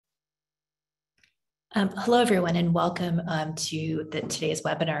Hello, everyone, and welcome to today's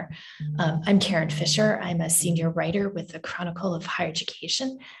webinar. I'm Karen Fisher. I'm a senior writer with the Chronicle of Higher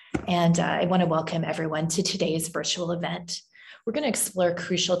Education, and I want to welcome everyone to today's virtual event. We're going to explore a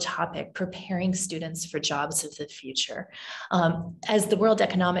crucial topic, preparing students for jobs of the future. As the World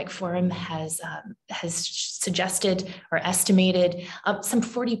Economic Forum has suggested or estimated, some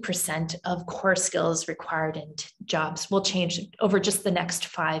 40% of core skills required in jobs will change over just the next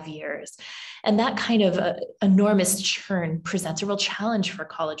 5 years. And that kind of enormous churn presents a real challenge for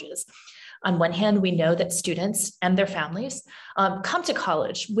colleges. On one hand, we know that students and their families come to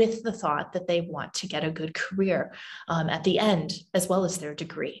college with the thought that they want to get a good career at the end, as well as their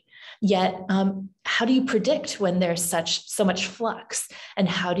degree. Yet, how do you predict when there's so much flux? And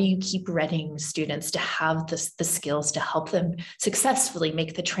how do you keep readying students to have the skills to help them successfully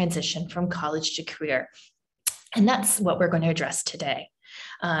make the transition from college to career? And that's what we're going to address today.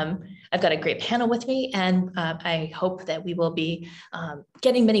 I've got a great panel with me, and I hope that we will be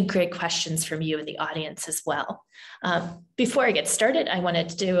getting many great questions from you in the audience as well. Before I get started, I wanted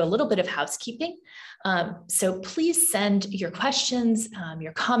to do a little bit of housekeeping. So please send your questions,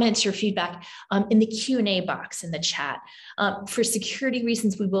 your comments, your feedback in the Q&A box in the chat. For security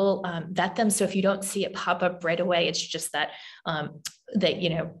reasons, we will vet them. So if you don't see it pop up right away, it's just that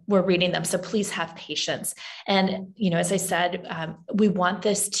we're reading them. So please have patience. And as I said, we want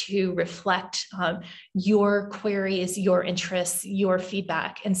this to reflect your queries, your interests, your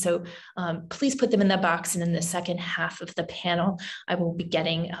feedback. And so please put them in the box. And in the second half of the panel, I will be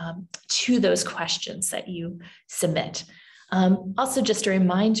getting to those questions that you submit. Also, just a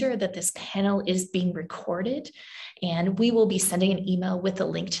reminder that this panel is being recorded, and we will be sending an email with a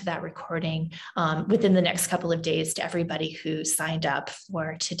link to that recording within the next couple of days to everybody who signed up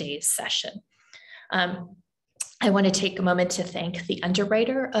for today's session. I want to take a moment to thank the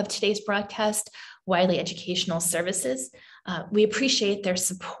underwriter of today's broadcast, Wiley Educational Services. We appreciate their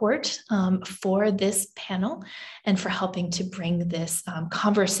support for this panel and for helping to bring this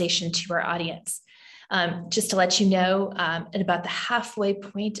conversation to our audience. Just to let you know, at about the halfway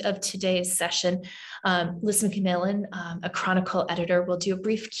point of today's session, Liz McMillan, a Chronicle editor, will do a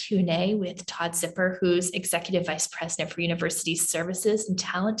brief Q&A with Todd Zipper, who's Executive Vice President for University Services and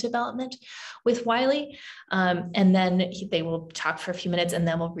Talent Development with Wiley. And then they will talk for a few minutes, and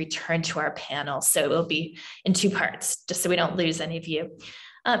then we'll return to our panel. So it'll be in two parts, just so we don't lose any of you.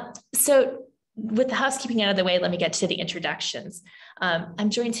 So with the housekeeping out of the way, let me get to the introductions. I'm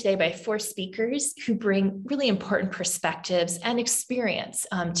joined today by 4 speakers who bring really important perspectives and experience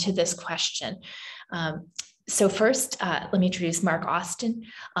to this question. So first, let me introduce Mark Austin,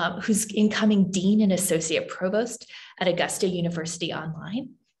 who's incoming Dean and Associate Provost at Augusta University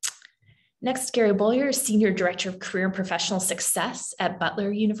Online. Next, Gary Boyer, Senior Director of Career and Professional Success at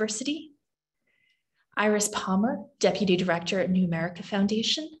Butler University. Iris Palmer, Deputy Director at New America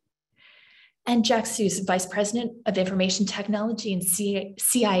Foundation. And Jack Seuss, Vice President of Information Technology and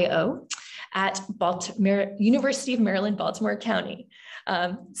CIO at University of Maryland, Baltimore County.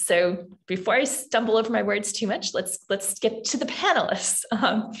 So before I stumble over my words too much, let's get to the panelists.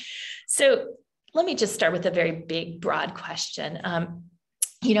 So let me just start with a very big, broad question.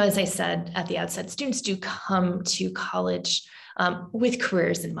 As I said at the outset, students do come to college with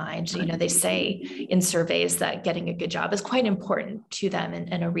careers in mind. They say in surveys that getting a good job is quite important to them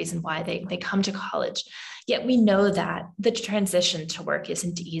and a reason why they come to college. Yet we know that the transition to work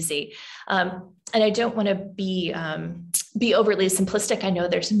isn't easy. And I don't want to be overly simplistic. I know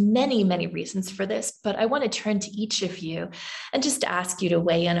there's many, many reasons for this, but I want to turn to each of you and just ask you to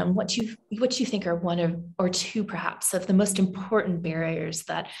weigh in on what you think are one or two, perhaps, of the most important barriers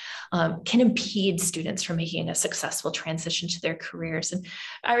that can impede students from making a successful transition to their careers. And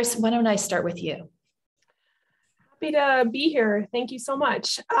Iris, why don't I start with you? Happy to be here. Thank you so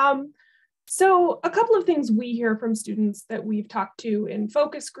much. So a couple of things we hear from students that we've talked to in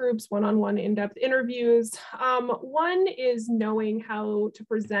focus groups, one-on-one in-depth interviews. One is knowing how to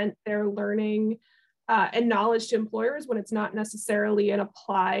present their learning and knowledge to employers when it's not necessarily an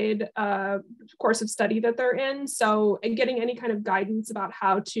applied course of study that they're in. So getting any kind of guidance about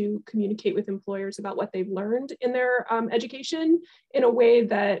how to communicate with employers about what they've learned in their education in a way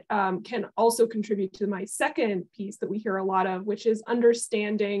that can also contribute to my second piece that we hear a lot of, which is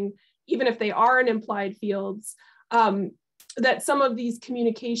understanding, even if they are in implied fields, that some of these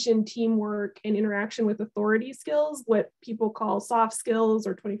communication, teamwork, and interaction with authority skills, what people call soft skills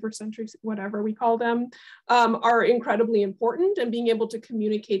or 21st century, whatever we call them, are incredibly important, and being able to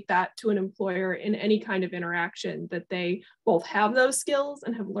communicate that to an employer in any kind of interaction, that they both have those skills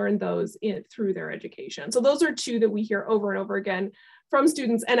and have learned those through their education. So those are two that we hear over and over again from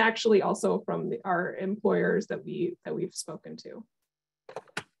students and actually also from our employers that we've spoken to.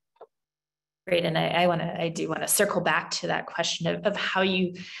 Great, and I do want to circle back to that question of how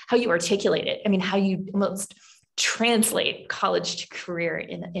you articulate it. I mean, how you almost translate college to career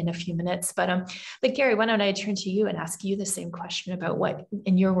in a few minutes. But Gary, why don't I turn to you and ask you the same question about what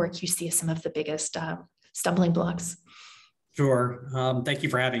in your work you see as some of the biggest stumbling blocks? Sure. Thank you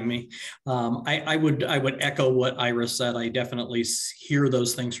for having me. I would echo what Ira said. I definitely hear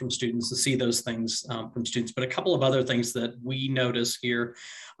those things from students and see those things from students. But a couple of other things that we notice here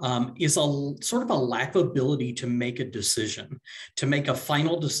is a sort of a lack of ability to make a decision, to make a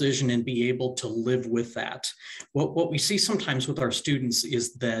final decision and be able to live with that. What we see sometimes with our students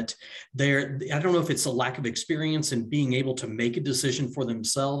is that I don't know if it's a lack of experience in being able to make a decision for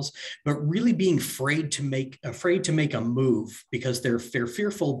themselves, but really being afraid to make a move because they're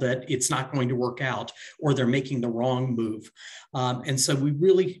fearful that it's not going to work out or they're making the wrong move. And so we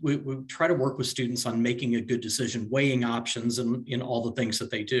try to work with students on making a good decision, weighing options and in all the things that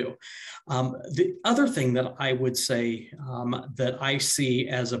they do. The other thing that I would say that I see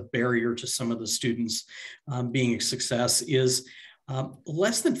as a barrier to some of the students being a success is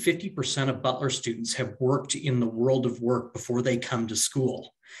less than 50% of Butler students have worked in the world of work before they come to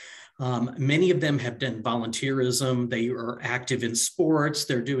school. Many of them have done volunteerism. They are active in sports.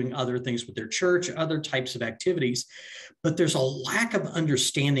 They're doing other things with their church, other types of activities, but there's a lack of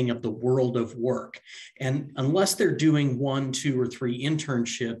understanding of the world of work. And unless they're doing 1, 2, or 3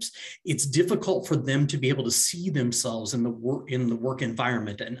 internships, it's difficult for them to be able to see themselves in the work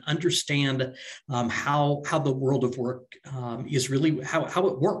environment and understand how the world of work is really how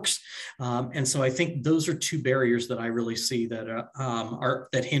it works. And so I think those are 2 barriers that I really see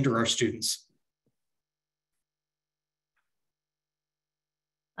that hinder our students.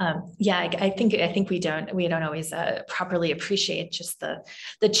 I think we don't always properly appreciate just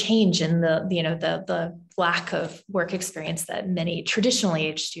the change in the lack of work experience that many traditionally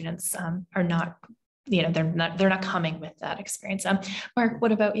aged students are not, they're not coming with that experience. Mark,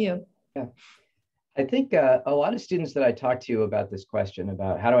 what about you? Yeah, I think a lot of students that I talk to about this question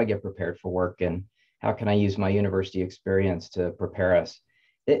about how do I get prepared for work and how can I use my university experience to prepare us,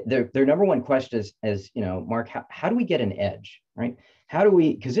 their number one question is Mark, how do we get an edge, right? How do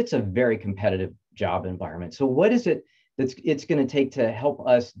we, because it's a very competitive job environment. So what is it it's going to take to help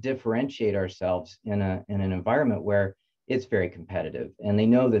us differentiate ourselves in an environment where it's very competitive and they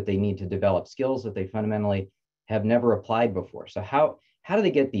know that they need to develop skills that they fundamentally have never applied before. So how do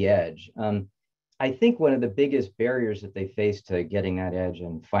they get the edge? I think one of the biggest barriers that they face to getting that edge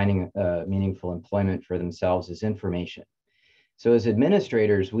and finding meaningful employment for themselves is information. So as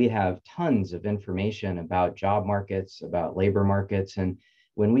administrators, we have tons of information about job markets, about labor markets. And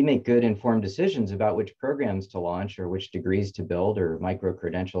when we make good informed decisions about which programs to launch or which degrees to build or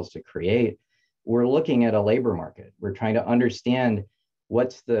micro-credentials to create, we're looking at a labor market. We're trying to understand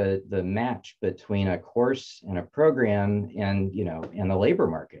what's the match between a course and a program and the labor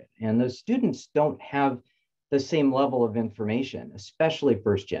market. And those students don't have the same level of information, especially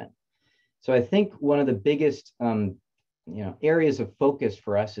first gen. So I think one of the biggest areas of focus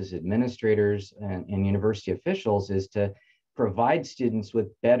for us as administrators and university officials is to provide students with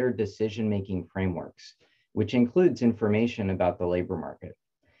better decision-making frameworks, which includes information about the labor market.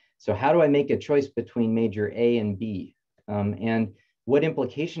 So how do I make a choice between major A and B? And what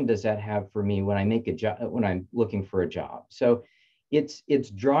implication does that have for me when I make a job, when I'm looking for a job? So it's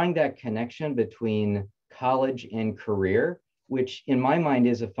drawing that connection between college and career, which in my mind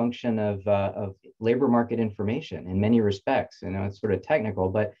is a function of labor market information in many respects. It's sort of technical,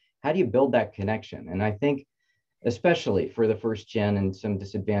 but how do you build that connection? And I think, especially for the first gen and some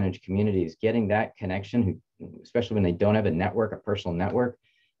disadvantaged communities, getting that connection, especially when they don't have a network, a personal network,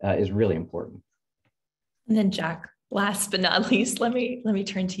 is really important. And then Jack, last but not least, let me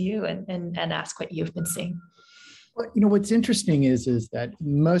turn to you and ask what you've been seeing. Well, what's interesting is that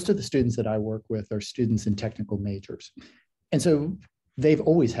most of the students that I work with are students in technical majors. And so they've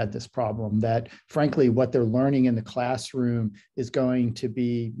always had this problem that, frankly, what they're learning in the classroom is going to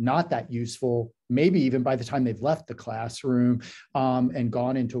be not that useful, maybe even by the time they've left the classroom and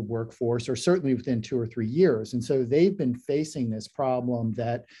gone into workforce, or certainly within 2 or 3 years. And so they've been facing this problem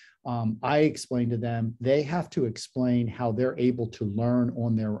that I explained to them, they have to explain how they're able to learn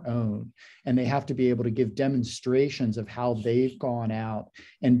on their own. And they have to be able to give demonstrations of how they've gone out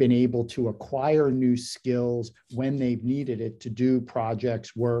and been able to acquire new skills when they've needed it to do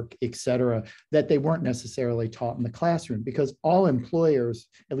projects, work, et cetera, that they weren't necessarily taught in the classroom. Because all employers,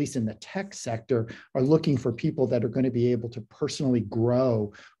 at least in the tech sector, are looking for people that are going to be able to personally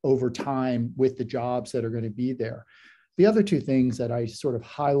grow over time with the jobs that are going to be there. The other two things that I sort of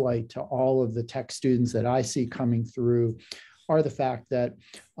highlight to all of the tech students that I see coming through are the fact that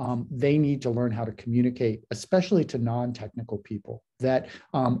they need to learn how to communicate, especially to non-technical people, that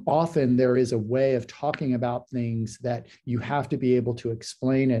often there is a way of talking about things that you have to be able to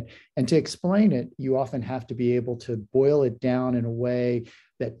explain it. And to explain it, you often have to be able to boil it down in a way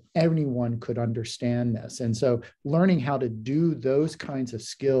that anyone could understand this. And so learning how to do those kinds of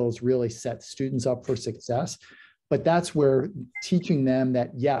skills really sets students up for success. But that's where teaching them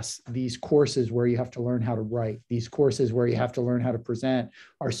that, yes, these courses where you have to learn how to write, these courses where you have to learn how to present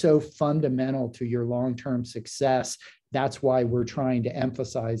are so fundamental to your long-term success. That's why we're trying to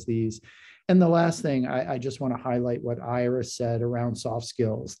emphasize these. And the last thing, I just want to highlight what Iris said around soft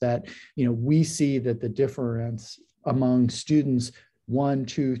skills, that we see that the difference among students 1,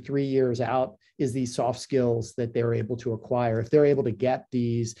 2, 3 years out is these soft skills that they're able to acquire. If they're able to get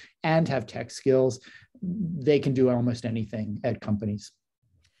these and have tech skills, they can do almost anything at companies.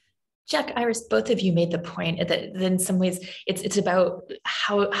 Jack, Iris, both of you made the point that in some ways it's about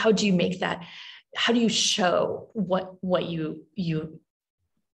how do you make that, how do you show what you've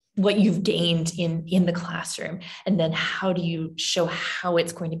gained in the classroom, and then how do you show how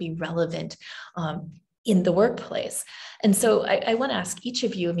it's going to be relevant in the workplace. And so I want to ask each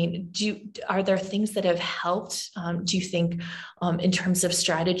of you, I mean, are there things that have helped, do you think, in terms of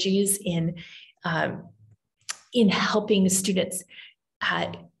strategies in helping students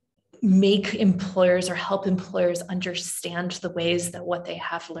make employers or help employers understand the ways that what they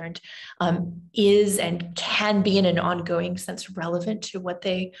have learned is and can be in an ongoing sense relevant to what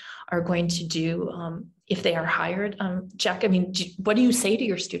they are going to do if they are hired? Jack, I mean, what do you say to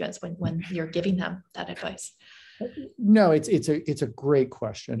your students when you're giving them that advice? No, it's a great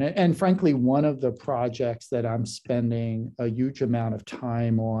question. And frankly, one of the projects that I'm spending a huge amount of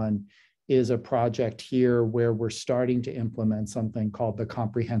time on is a project here where we're starting to implement something called the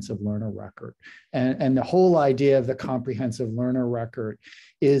Comprehensive Learner Record. And the whole idea of the Comprehensive Learner Record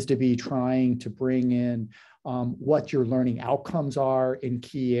is to be trying to bring in what your learning outcomes are in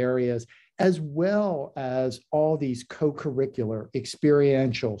key areas, as well as all these co-curricular,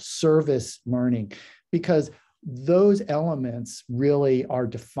 experiential, service learning, because those elements really are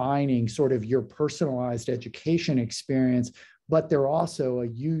defining sort of your personalized education experience, but they're also a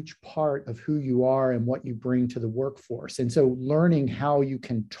huge part of who you are and what you bring to the workforce. And so learning how you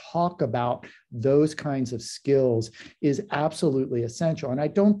can talk about those kinds of skills is absolutely essential. And I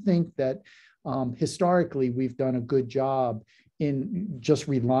don't think that historically we've done a good job in just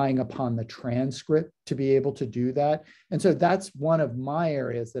relying upon the transcript to be able to do that. And so that's one of my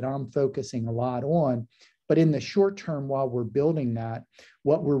areas that I'm focusing a lot on. But in the short term, while we're building that,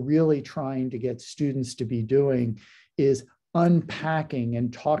 what we're really trying to get students to be doing is unpacking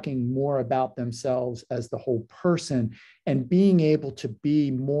and talking more about themselves as the whole person and being able to be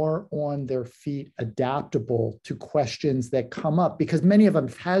more on their feet, adaptable to questions that come up, because many of them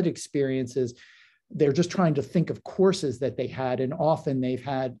have had experiences. They're just trying to think of courses that they had, and often they've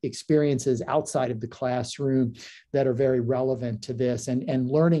had experiences outside of the classroom that are very relevant to this, and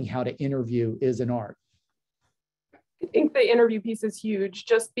learning how to interview is an art. I think the interview piece is huge.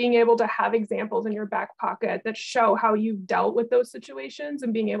 Just being able to have examples in your back pocket that show how you've dealt with those situations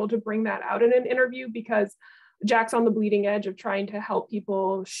and being able to bring that out in an interview, because Jack's on the bleeding edge of trying to help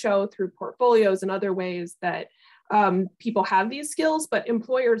people show through portfolios and other ways that people have these skills, but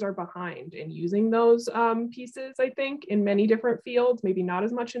employers are behind in using those pieces, I think, in many different fields, maybe not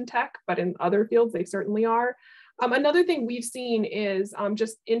as much in tech, but in other fields, they certainly are. Another thing we've seen is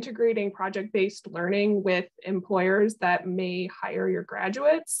just integrating project-based learning with employers that may hire your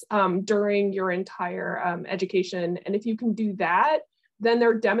graduates during your entire education. And if you can do that, then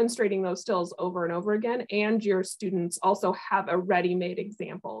they're demonstrating those skills over and over again. And your students also have a ready-made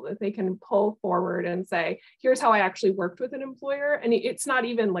example that they can pull forward and say, here's how I actually worked with an employer. And it's not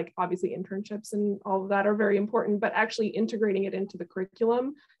even like, obviously internships and all of that are very important, but actually integrating it into the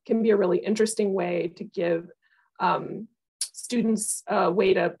curriculum can be a really interesting way to give students a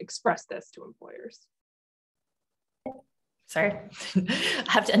way to express this to employers. Sorry, I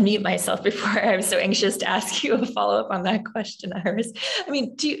have to unmute myself before I'm so anxious to ask you a follow-up on that question, Iris. I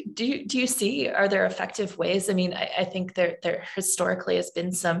mean, do you see, are there effective ways? I mean, I think there historically has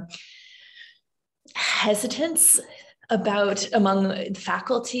been some hesitance among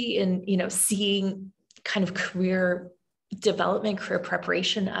faculty in, seeing kind of career development, career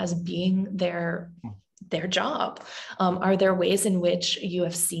preparation as being their job. Are there ways in which you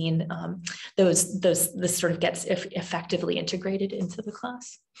have seen this sort of gets effectively integrated into the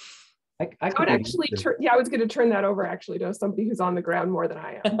class? I would actually I was going to turn that over actually to somebody who's on the ground more than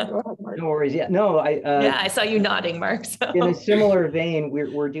I am. Go ahead, Mark. No worries. Yeah, no, I saw you nodding, Mark. So. In a similar vein,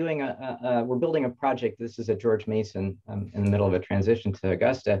 we're doing we're building a project. This is at George Mason. In the middle of a transition to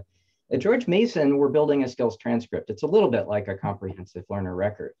Augusta. At George Mason, we're building a skills transcript. It's a little bit like a comprehensive learner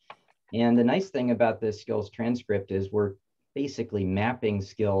record. And the nice thing about this skills transcript is we're basically mapping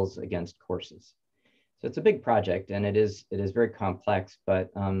skills against courses. So it's a big project, and it is very complex,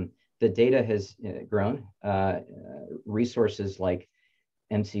 but the data has grown. Resources like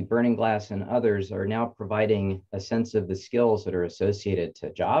MC Burning Glass and others are now providing a sense of the skills that are associated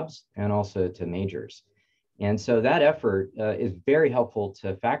to jobs and also to majors. And so that effort is very helpful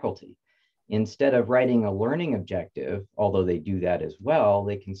to faculty. Instead of writing a learning objective, although they do that as well,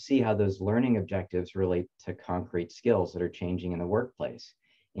 they can see how those learning objectives relate to concrete skills that are changing in the workplace.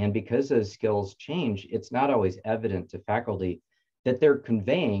 And because those skills change, it's not always evident to faculty that they're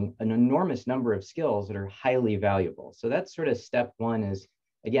conveying an enormous number of skills that are highly valuable. So that's sort of step one is,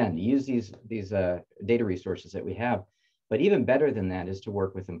 again, to use these data resources that we have. But even better than that is to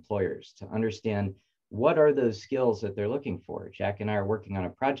work with employers to understand what are those skills that they're looking for. Jack and I are working on a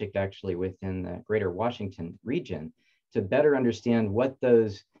project actually within the Greater Washington region to better understand what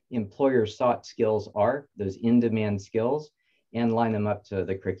those employer sought skills are, those in-demand skills, and line them up to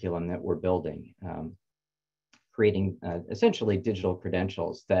the curriculum that we're building. Creating essentially digital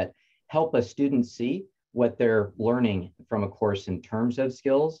credentials that help a student see what they're learning from a course in terms of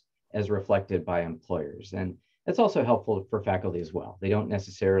skills as reflected by employers. And that's also helpful for faculty as well. They don't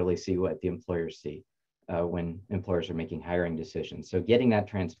necessarily see what the employers see when employers are making hiring decisions. So getting that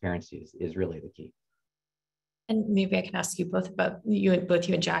transparency is really the key. And maybe I can ask you both you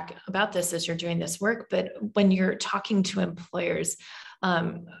and Jack about this as you're doing this work, but when you're talking to employers,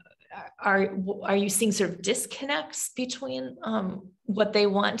 are you seeing sort of disconnects between what they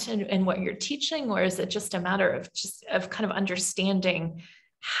want and what you're teaching, or is it just a matter of kind of understanding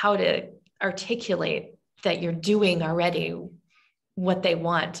how to articulate that you're doing already what they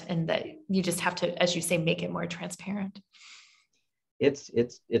want, and that you just have to, as you say, make it more transparent? It's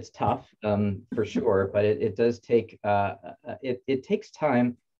tough for sure, but it does take it takes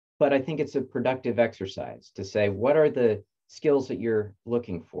time. But I think it's a productive exercise to say, what are the skills that you're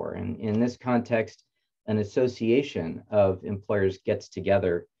looking for? And in this context, an association of employers gets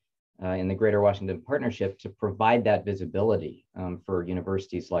together in the Greater Washington Partnership to provide that visibility for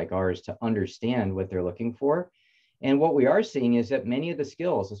universities like ours to understand what they're looking for. And what we are seeing is that many of the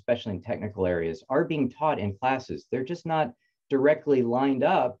skills, especially in technical areas, are being taught in classes. They're just not directly lined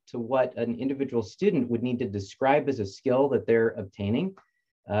up to what an individual student would need to describe as a skill that they're obtaining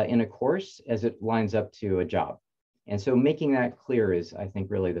in a course as it lines up to a job. And so making that clear is, I think,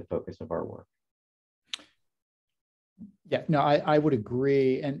 really the focus of our work. Yeah, no, I would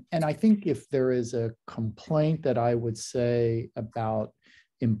agree. And I think if there is a complaint that I would say about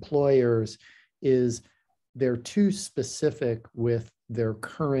employers is they're too specific with their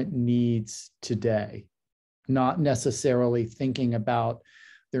current needs today, not necessarily thinking about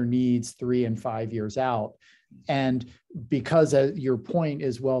their needs 3 and 5 years out. And because your point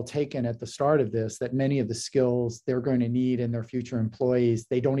is well taken at the start of this, that many of the skills they're going to need in their future employees,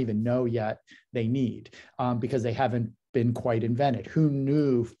 they don't even know yet they need because they haven't been quite invented. Who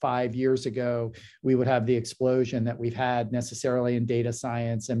knew 5 years ago we would have the explosion that we've had necessarily in data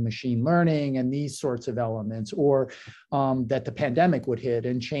science and machine learning and these sorts of elements, or that the pandemic would hit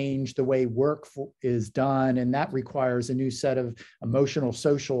and change the way work is done. And that requires a new set of emotional,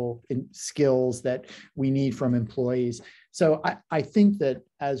 social skills that we need from employees. So I think that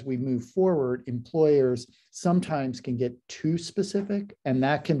as we move forward, employers sometimes can get too specific, and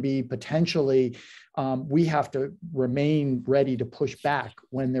that can be potentially, we have to remain ready to push back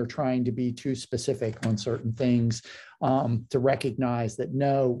when they're trying to be too specific on certain things, to recognize that,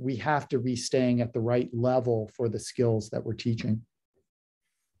 no, we have to be staying at the right level for the skills that we're teaching.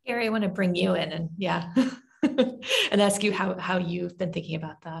 Gary, I want to bring you in and and ask you how you've been thinking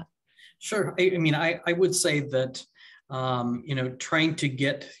about that. Sure. I mean, I would say that trying to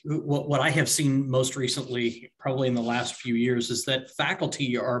get what I have seen most recently, probably in the last few years, is that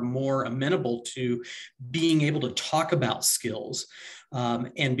faculty are more amenable to being able to talk about skills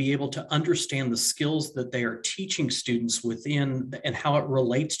and be able to understand the skills that they are teaching students within and how it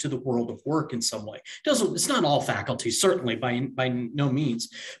relates to the world of work in some way. It's not all faculty, certainly by no means,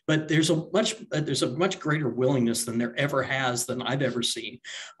 but there's a much greater willingness than there ever has than I've ever seen.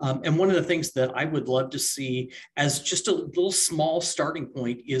 And one of the things that I would love to see as just a little small starting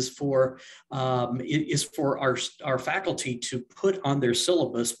point is for our faculty to put on their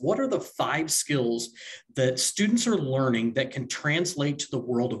syllabus, what are the 5 skills that students are learning that can translate translate to the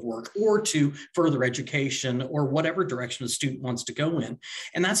world of work or to further education or whatever direction a student wants to go in.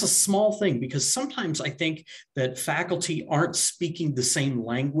 And that's a small thing, because sometimes I think that faculty aren't speaking the same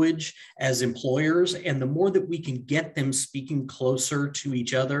language as employers. And the more that we can get them speaking closer to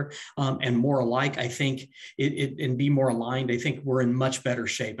each other and more alike, I think and be more aligned, I think we're in much better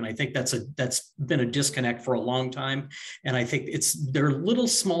shape. And I think that's been a disconnect for a long time. And I think there are little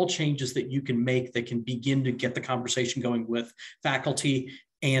small changes that you can make that can begin to get the conversation going with faculty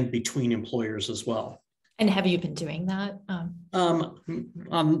and between employers as well. And have you been doing that?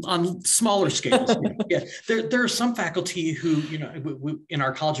 On smaller scales? Yeah, there are some faculty who, in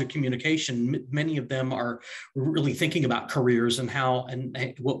our College of Communication, many of them are really thinking about careers and how and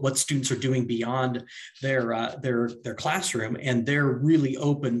what students are doing beyond their classroom, and they're really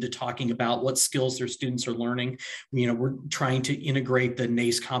open to talking about what skills their students are learning. We're trying to integrate the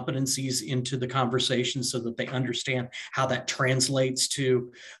NACE competencies into the conversation so that they understand how that translates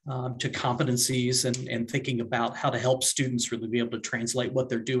to competencies and thinking about how to help students really be able to translate what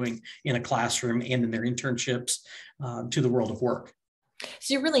they're doing in a classroom and in their internships to the world of work.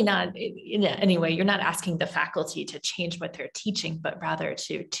 So you're really not, in any way, you're not asking the faculty to change what they're teaching, but rather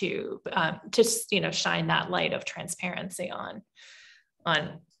to shine that light of transparency on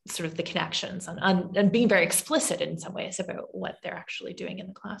sort of the connections and being very explicit in some ways about what they're actually doing in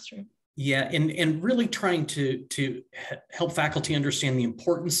the classroom. Yeah, and really trying to help faculty understand the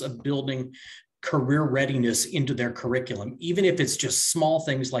importance of building career readiness into their curriculum, even if it's just small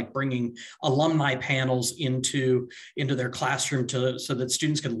things like bringing alumni panels into their classroom so that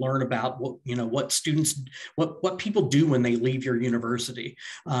students can learn about what people do when they leave your university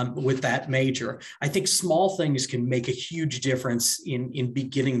with that major. I think small things can make a huge difference in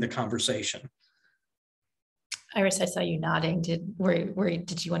beginning the conversation. Iris, I saw you nodding. Did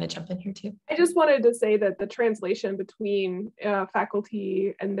you want to jump in here too? I just wanted to say that the translation between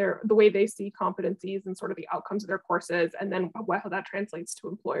faculty and the way they see competencies and sort of the outcomes of their courses, and then how that translates to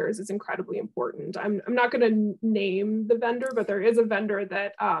employers, is incredibly important. I'm not going to name the vendor, but there is a vendor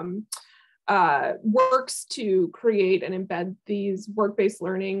that works to create and embed these work-based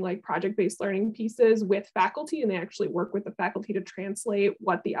learning, like project-based learning pieces with faculty, and they actually work with the faculty to translate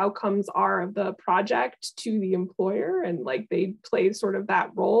what the outcomes are of the project to the employer, and like they play sort of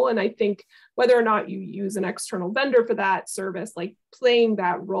that role. And I think whether or not you use an external vendor for that service, like playing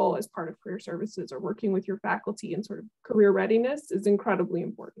that role as part of career services or working with your faculty and sort of career readiness is incredibly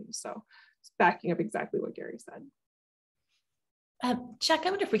important. So it's backing up exactly what Gary said. Jack,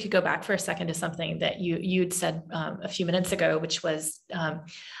 I wonder if we could go back for a second to something that you'd said a few minutes ago, which was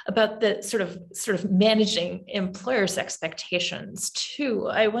about the sort of managing employers' expectations too.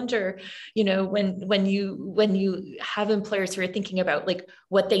 I wonder, when you have employers who are thinking about like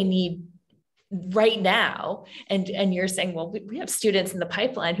what they need right now, and you're saying, well, we have students in the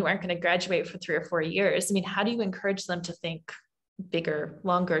pipeline who aren't going to graduate for 3 or 4 years. I mean, how do you encourage them to think bigger,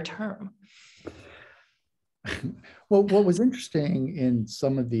 longer term? Well, what was interesting in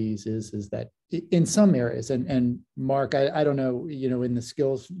some of these is that in some areas, and Mark, I don't know, in the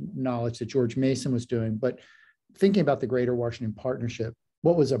skills knowledge that George Mason was doing, but thinking about the Greater Washington Partnership,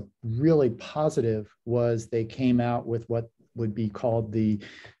 what was a really positive was they came out with what would be called the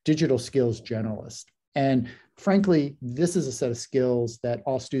Digital Skills Generalist. And frankly, this is a set of skills that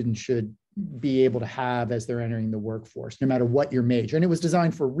all students should be able to have as they're entering the workforce, no matter what your major. And it was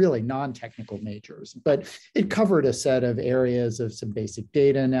designed for really non-technical majors, but it covered a set of areas of some basic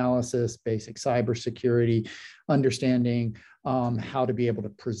data analysis, basic cybersecurity, understanding how to be able to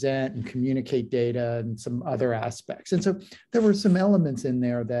present and communicate data, and some other aspects. And so there were some elements in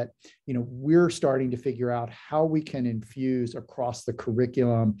there that, we're starting to figure out how we can infuse across the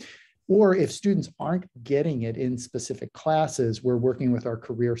curriculum. Or if students aren't getting it in specific classes, we're working with our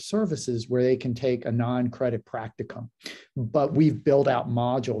career services where they can take a non-credit practicum. But we've built out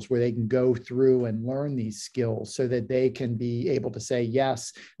modules where they can go through and learn these skills so that they can be able to say,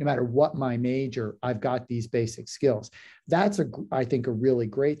 yes, no matter what my major, I've got these basic skills. That's, I think, a really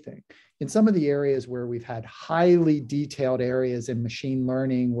great thing. In some of the areas where we've had highly detailed areas in machine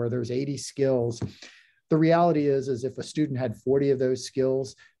learning where there's 80 skills, the reality is if a student had 40 of those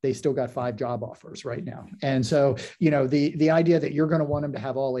skills, they still got 5 job offers right now. And so, the idea that you're going to want them to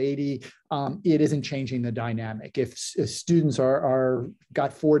have all 80, it isn't changing the dynamic. If students are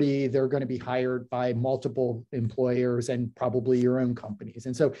got 40, they're going to be hired by multiple employers and probably your own companies.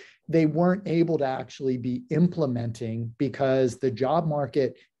 And so they weren't able to actually be implementing because the job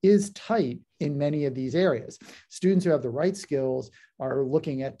market is tight in many of these areas. Students who have the right skills are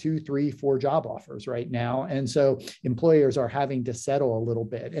looking at 2, 3, 4 job offers right now. And so employers are having to settle a little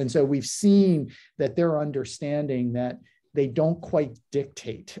bit. And so we've seen that they're understanding that they don't quite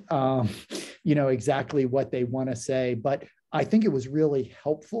dictate, exactly what they want to say. But I think it was really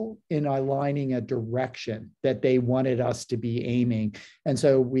helpful in aligning a direction that they wanted us to be aiming. And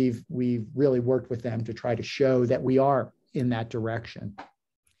so we've really worked with them to try to show that we are in that direction.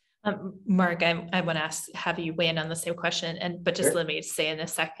 Mark, I want to have you weigh in on the same question, but just Sure. Let me say in a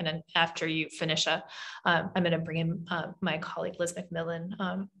second, and after you finish up, I'm going to bring in my colleague Liz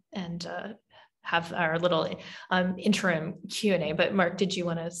McMillan and have our little interim Q&A. But Mark, did you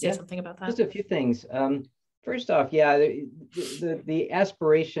want to say something about that? Just a few things. First off, the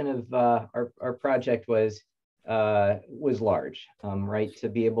aspiration of our project was large, right? To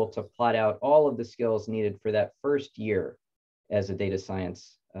be able to plot out all of the skills needed for that first year as a data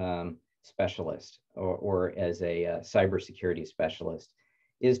science specialist or as a cybersecurity specialist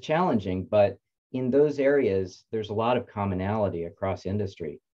is challenging, but in those areas, there's a lot of commonality across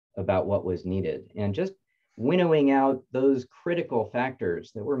industry about what was needed. And just winnowing out those critical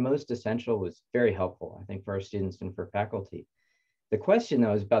factors that were most essential was very helpful, I think, for our students and for faculty. The question,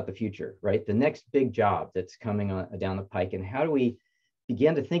 though, is about the future, right? The next big job that's coming down the pike, and how do we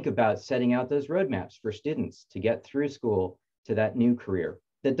begin to think about setting out those roadmaps for students to get through school to that new career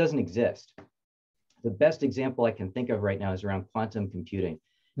that doesn't exist. The best example I can think of right now is around quantum computing.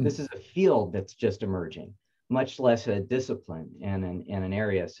 This is a field that's just emerging, much less a discipline and an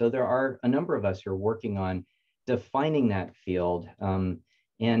area. So there are a number of us who are working on defining that field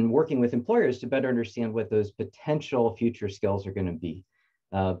and working with employers to better understand what those potential future skills are going to be.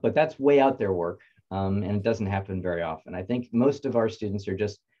 But that's way out there work, and it doesn't happen very often. I think most of our students are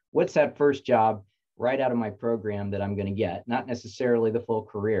just, what's that first job right out of my program that I'm going to get, not necessarily the full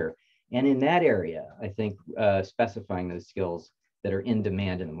career. And in that area, I think specifying those skills that are in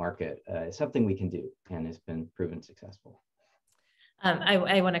demand in the market is something we can do and has been proven successful.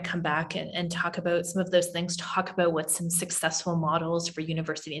 I want to come back and talk about some of those things, talk about what some successful models for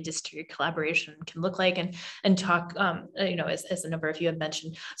university industry collaboration can look like, and talk, as a number of you have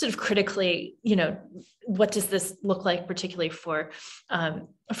mentioned, sort of critically, what does this look like, particularly for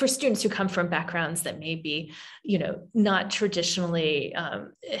students who come from backgrounds that may be, not traditionally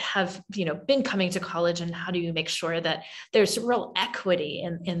have, been coming to college, and how do you make sure that there's real equity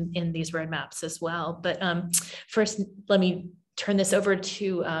in these roadmaps as well. But first, let me turn this over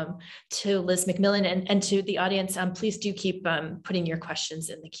to Liz McMillan and to the audience. Please do keep putting your questions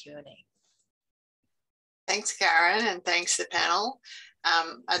in the Q&A. Thanks, Karen, and thanks to the panel.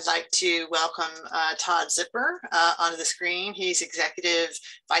 I'd like to welcome Todd Zipper onto the screen. He's Executive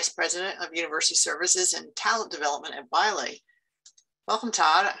Vice President of University Services and Talent Development at Wiley. Welcome,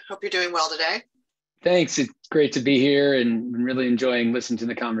 Todd. I hope you're doing well today. Thanks. It's great to be here and really enjoying listening to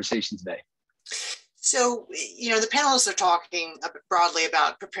the conversation today. So, the panelists are talking broadly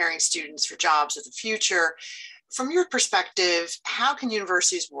about preparing students for jobs of the future. From your perspective, how can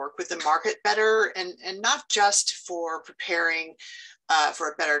universities work with the market better, and not just for preparing for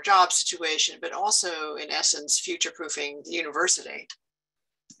a better job situation, but also, in essence, future-proofing the university?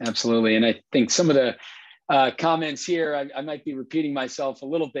 Absolutely. And I think some of the comments here, I might be repeating myself a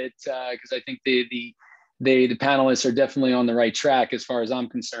little bit because I think the panelists are definitely on the right track as far as I'm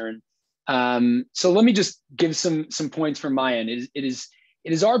concerned. So let me just give some points from my end. It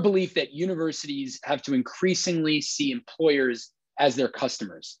is our belief that universities have to increasingly see employers as their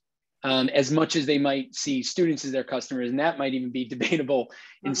customers, as much as they might see students as their customers, and that might even be debatable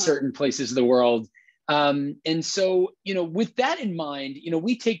in certain places of the world. And so, with that in mind,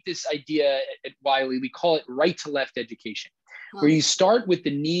 we take this idea at Wiley, we call it right to left education, where you start with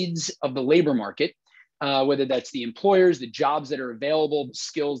the needs of the labor market, whether that's the employers, the jobs that are available, the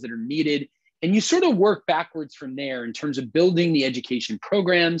skills that are needed. And you sort of work backwards from there in terms of building the education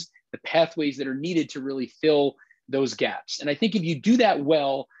programs, the pathways that are needed to really fill those gaps. And I think if you do that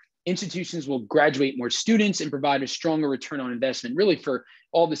well, institutions will graduate more students and provide a stronger return on investment, really for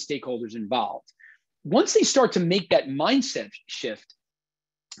all the stakeholders involved. Once they start to make that mindset shift,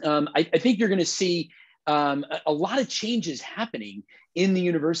 I think you're going to see a lot of changes happening in the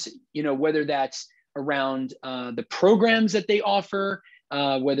university, whether that's around the programs that they offer,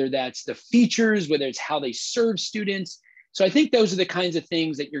 whether that's the features, whether it's how they serve students. So I think those are the kinds of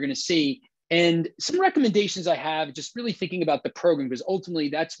things that you're going to see. And some recommendations I have, just really thinking about the program, because ultimately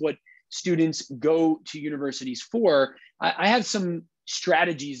that's what students go to universities for. I have some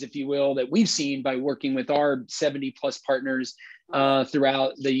strategies, if you will, that we've seen by working with our 70+ partners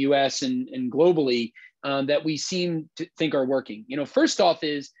throughout the US and globally that we seem to think are working. First off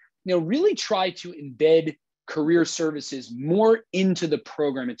is, really try to embed career services more into the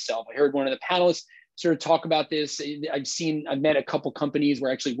program itself. I heard one of the panelists sort of talk about this. I've met a couple companies.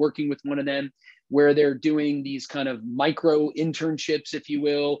 We're actually working with one of them where they're doing these kind of micro internships, if you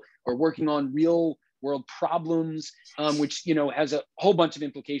will, or working on real world problems, which, you know, has a whole bunch of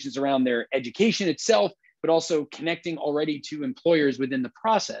implications around their education itself, but also connecting already to employers within the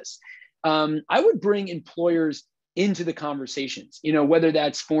process. I would bring employers into the conversations, you know, whether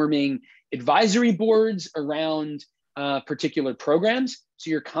that's forming advisory boards around particular programs. So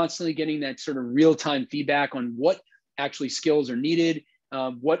you're constantly getting that sort of real-time feedback on what actually skills are needed,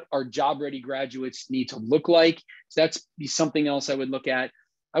 what our job-ready graduates need to look like. So that's be something else I would look at.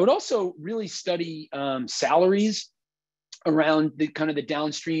 I would also really study salaries around the kind of the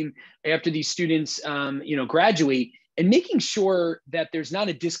downstream after these students, you know, graduate, and making sure that there's not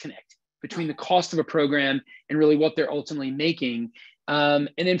a disconnect between the cost of a program and really what they're ultimately making. And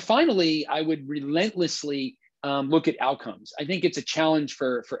then finally, I would relentlessly look at outcomes. I think it's a challenge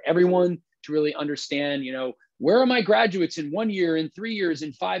for everyone to really understand, you know, where are my graduates in 1 year, in 3 years,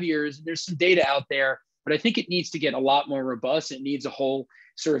 in 5 years? There's some data out there, but I think it needs to get a lot more robust. It needs a whole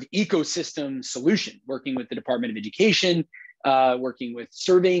sort of ecosystem solution, working with the Department of Education, working with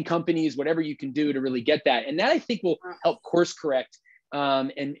surveying companies, whatever you can do to really get that. And that, I think, will help course correct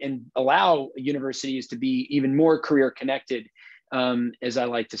and allow universities to be even more career connected, as I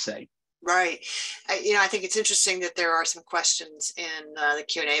like to say. Right. You know, I think it's interesting that there are some questions in the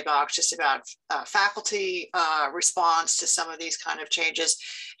Q&A box just about faculty response to some of these kind of changes.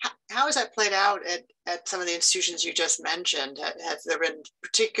 How has that played out at some of the institutions you just mentioned? Have there been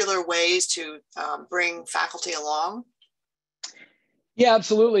particular ways to bring faculty along? Yeah,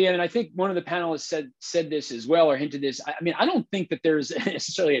 absolutely. And I think one of the panelists said this as well, or hinted this. I mean, I don't think that there's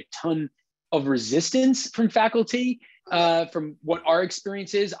necessarily a ton of resistance from faculty. From what our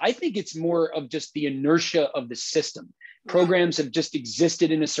experience is, I think it's more of just the inertia of the system. Programs have just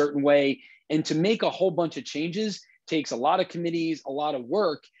existed in a certain way, and to make a whole bunch of changes takes a lot of committees, a lot of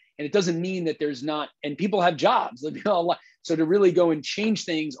work, and it doesn't mean that there's not, and people have jobs. So to really go and change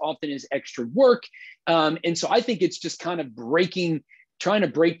things often is extra work. And so I think it's just kind of trying to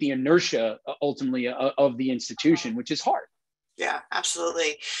break the inertia ultimately of the institution, which is hard. Yeah,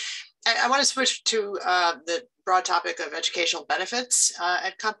 absolutely. I want to switch to the broad topic of educational benefits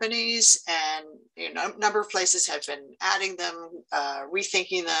at companies, and you know, a number of places have been adding them,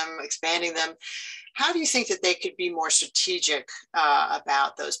 rethinking them, expanding them. How do you think that they could be more strategic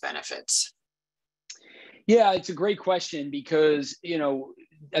about those benefits? Yeah, it's a great question because, you know,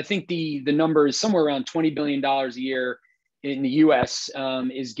 I think the number is somewhere around $20 billion a year in the US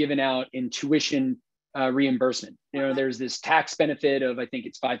is given out in tuition reimbursement. You know, there's this tax benefit of, I think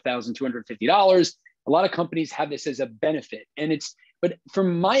it's $5,250. A lot of companies have this as a benefit, but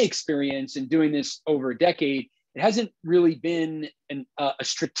from my experience in doing this over a decade, it hasn't really been a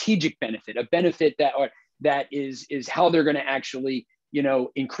strategic benefit, a benefit that is how they're going to actually, you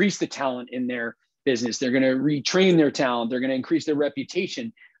know, increase the talent in their business. They're going to retrain their talent. They're going to increase their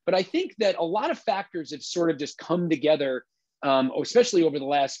reputation. But I think that a lot of factors have sort of just come together, especially over the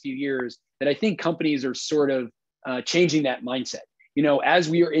last few years, that I think companies are sort of changing that mindset. You know, as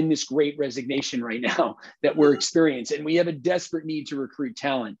we are in this great resignation right now that we're experiencing, and we have a desperate need to recruit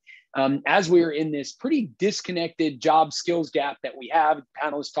talent, as we are in this pretty disconnected job skills gap that we have,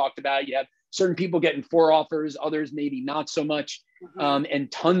 panelists talked about, you have certain people getting 4 offers, others maybe not so much,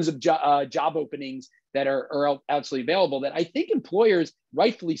 and tons of job openings that are absolutely available, that I think employers,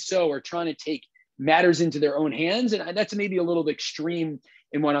 rightfully so, are trying to take matters into their own hands. And that's maybe a little bit extreme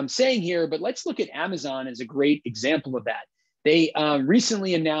in what I'm saying here, but let's look at Amazon as a great example of that. They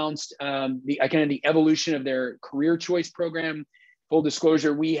recently announced the evolution of their career choice program. Full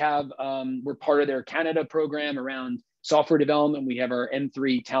disclosure, we're part of their Canada program around software development. We have our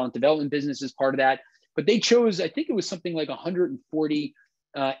M3 talent development business as part of that. But they chose, I think it was something like 140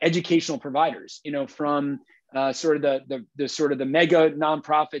 educational providers, you know, from sort of the mega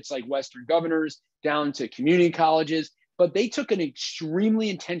nonprofits like Western Governors down to community colleges. But they took an extremely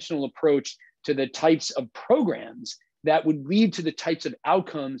intentional approach to the types of programs that would lead to the types of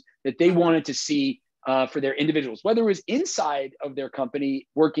outcomes that they wanted to see for their individuals, whether it was inside of their company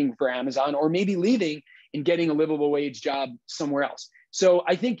working for Amazon or maybe leaving and getting a livable wage job somewhere else. So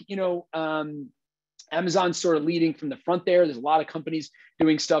I think, you know, Amazon's sort of leading from the front there. There's a lot of companies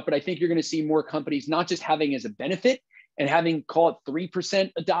doing stuff, but I think you're going to see more companies not just having as a benefit and having, call it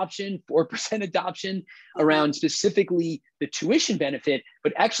 3% adoption, 4% adoption around specifically the tuition benefit,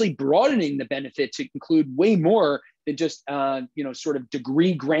 but actually broadening the benefit to include way more than just, you know, sort of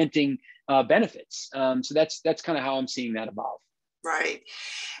degree granting benefits. So that's kind of how I'm seeing that evolve. Right.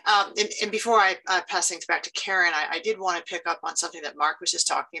 And before I pass things back to Karen, I did want to pick up on something that Mark was just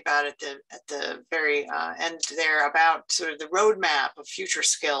talking about at the very end there about sort of the roadmap of future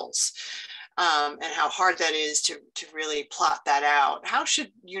skills, and how hard that is to really plot that out. How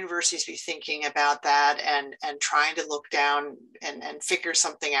should universities be thinking about that and trying to look down and figure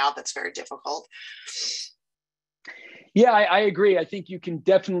something out that's very difficult? Yeah, I agree. I think you can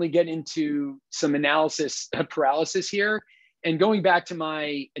definitely get into some analysis paralysis here. And going back to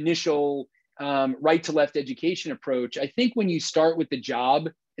my initial right to left education approach, I think when you start with the job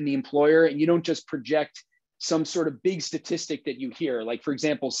and the employer and you don't just project some sort of big statistic that you hear, like for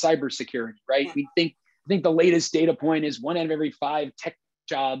example, cybersecurity, right? I think the latest data point is 1 out of every 5 tech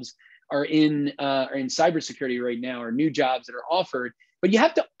jobs are in cybersecurity right now, or new jobs that are offered. But you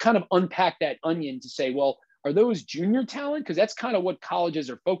have to kind of unpack that onion to say, well, are those junior talent? Because that's kind of what colleges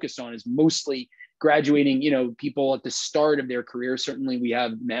are focused on, is mostly graduating, people at the start of their career. Certainly we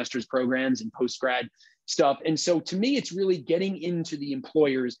have master's programs and post-grad stuff. And so to me, it's really getting into the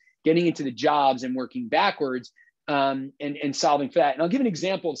employers, getting into the jobs and working backwards, and solving for that. And I'll give an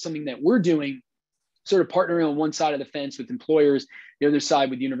example of something that we're doing, sort of partnering on one side of the fence with employers, the other side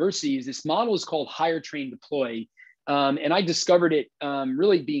with universities. This model is called Hire, Train, Deploy. And I discovered it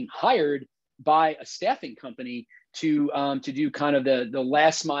really being hired by a staffing company to do kind of the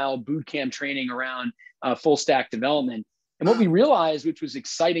last mile boot camp training around full stack development. And what we realized, which was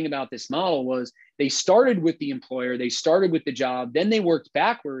exciting about this model, was they started with the employer, they started with the job, then they worked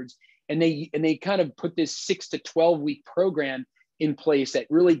backwards, and they kind of put this 6 to 12 week program in place that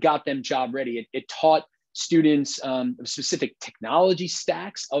really got them job ready. It taught students specific technology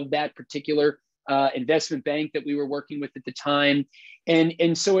stacks of that particular investment bank that we were working with at the time.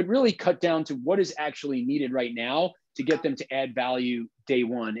 And so it really cut down to what is actually needed right now to get them to add value day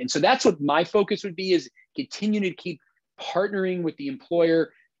one. And so that's what my focus would be, is continue to keep partnering with the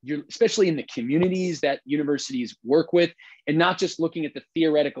employer, especially in the communities that universities work with, and not just looking at the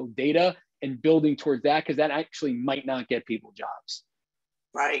theoretical data and building towards that, because that actually might not get people jobs.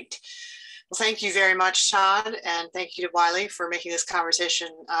 Right. Well, thank you very much, Todd, and thank you to Wiley for making this conversation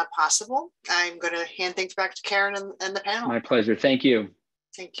possible. I'm going to hand things back to Karen and the panel. My pleasure. Thank you.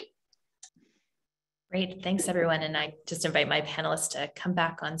 Thank you. Great, thanks everyone. And I just invite my panelists to come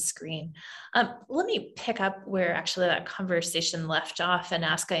back on screen. Let me pick up where actually that conversation left off and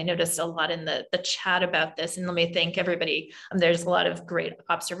ask, I noticed a lot in the chat about this, and let me thank everybody. There's a lot of great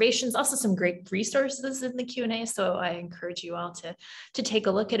observations, also some great resources in the Q&A. So I encourage you all to take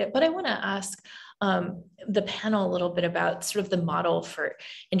a look at it. But I wanna ask the panel a little bit about sort of the model for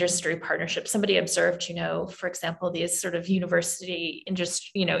industry partnerships. Somebody observed, for example, these sort of university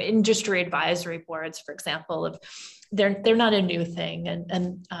industry advisory boards, for example, they're not a new thing.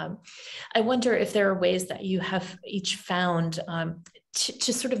 And I wonder if there are ways that you have each found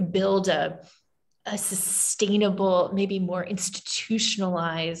to sort of build a sustainable, maybe more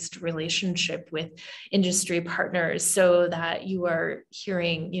institutionalized relationship with industry partners, so that you are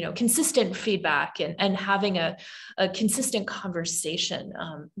hearing, consistent feedback and having a consistent conversation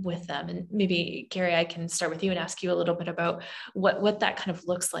with them. And maybe, Gary, I can start with you and ask you a little bit about what that kind of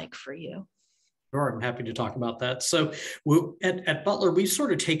looks like for you. Sure, I'm happy to talk about that. So at Butler, we've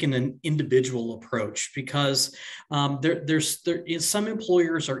sort of taken an individual approach, because there is some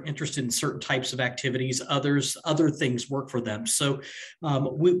employers are interested in certain types of activities, other things work for them. So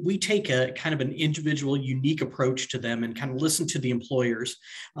we take a kind of an individual, unique approach to them and kind of listen to the employers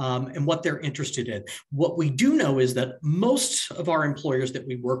and what they're interested in. What we do know is that most of our employers that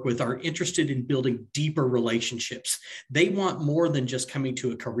we work with are interested in building deeper relationships. They want more than just coming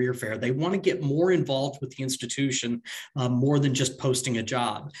to a career fair. They want to get more involved with the institution, more than just posting a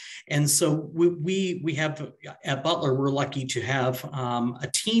job. And so we have at Butler, we're lucky to have a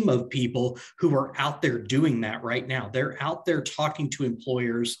team of people who are out there doing that right now. They're out there talking to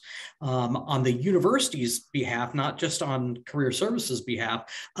employers on the university's behalf, not just on career services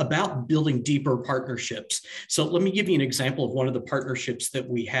behalf, about building deeper partnerships. So let me give you an example of one of the partnerships that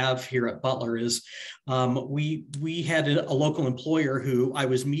we have here at Butler. Is we had a local employer who I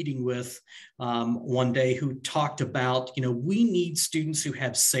was meeting with one day, who talked about, we need students who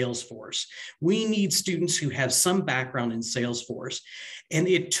have Salesforce. We need students who have some background in Salesforce. And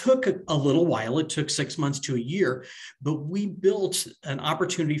it took a little while, it took 6 months to a year, but we built an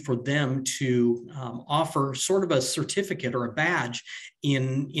opportunity for them to offer sort of a certificate or a badge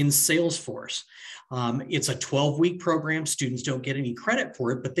in Salesforce. It's a 12-week program. Students don't get any credit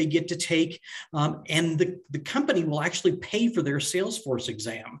for it, but they get to take and and the company will actually pay for their Salesforce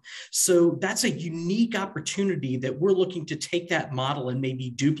exam. So that's a unique opportunity that we're looking to take that model and maybe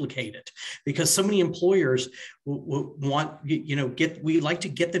duplicate it, because so many employers want, we like to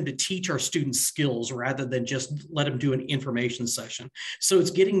get them to teach our students skills rather than just let them do an information session. So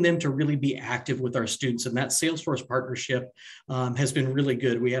it's getting them to really be active with our students, and that Salesforce partnership has been really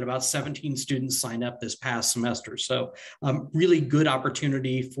good. We had about 17 students sign up this past semester. So really good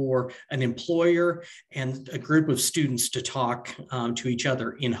opportunity for an employer and a group of students to talk to each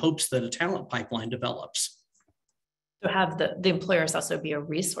other in hopes that a talent pipeline develops. So have the employers also be a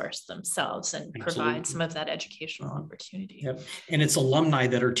resource themselves and provide some of that educational opportunity. Yep. And it's alumni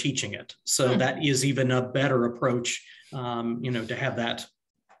that are teaching it. So that is even a better approach, to have that.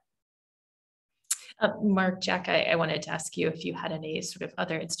 Mark, Jack, I wanted to ask you if you had any sort of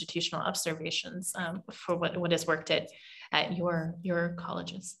other institutional observations for what has worked at your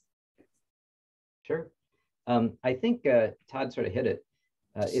colleges. Sure. I think Todd sort of hit it.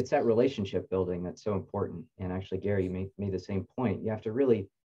 It's that relationship building that's so important. And actually, Gary, you made the same point. You have to really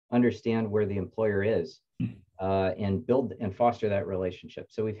understand where the employer is and build and foster that relationship.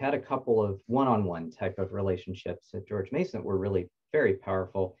 So we've had a couple of one-on-one type of relationships at George Mason that were really very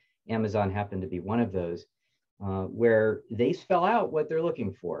powerful. Amazon happened to be one of those where they spell out what they're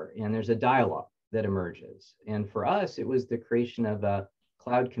looking for, and there's a dialogue that emerges. And for us, it was the creation of a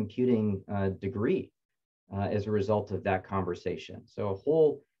cloud computing degree as a result of that conversation. So a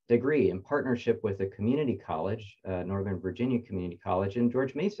whole degree in partnership with a community college, Northern Virginia Community College, and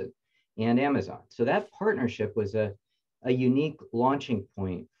George Mason and Amazon. So that partnership was a unique launching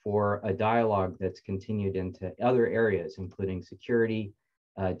point for a dialogue that's continued into other areas, including security,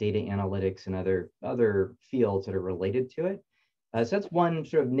 data analytics, and other fields that are related to it. So that's one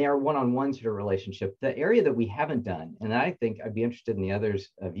sort of narrow one-on-one sort of relationship. The area that we haven't done, and I think I'd be interested in the others'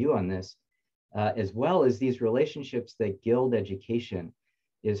 view on this, as well as these relationships that Guild Education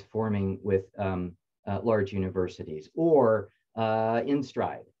is forming with large universities, or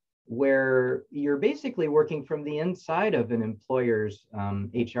InStride, where you're basically working from the inside of an employer's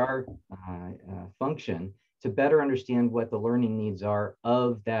HR function to better understand what the learning needs are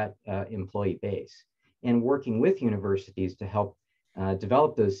of that employee base, and working with universities to help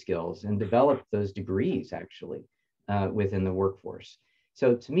develop those skills and develop those degrees actually within the workforce.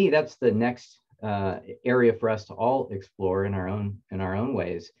 So to me, that's the next area for us to all explore in our own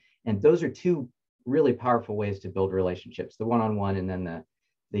ways. And those are two really powerful ways to build relationships: the one-on-one, and then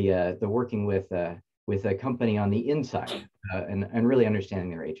the working with a company on the inside and really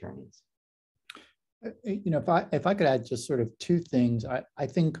understanding their HR needs. If I could add just sort of two things, I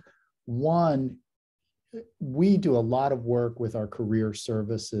think one, we do a lot of work with our career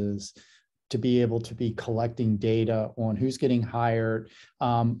services to be able to be collecting data on who's getting hired.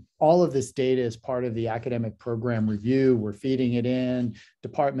 All of this data is part of the academic program review. We're feeding it in.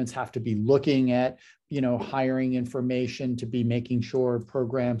 Departments have to be looking at, hiring information to be making sure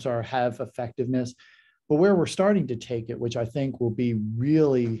programs have effectiveness. But where we're starting to take it, which I think will be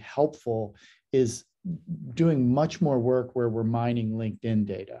really helpful, is doing much more work where we're mining LinkedIn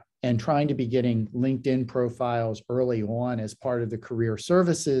data and trying to be getting LinkedIn profiles early on as part of the career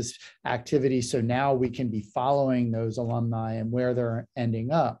services activity. So now we can be following those alumni and where they're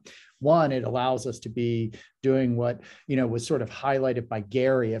ending up. One, it allows us to be doing what, was sort of highlighted by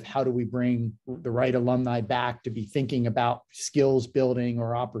Gary, of how do we bring the right alumni back to be thinking about skills building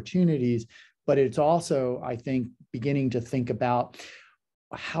or opportunities. But it's also, I think, beginning to think about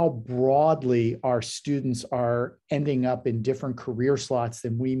how broadly our students are ending up in different career slots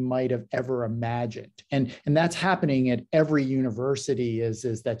than we might have ever imagined. And that's happening at every university, is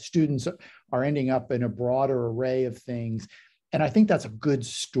that students are ending up in a broader array of things. And I think that's a good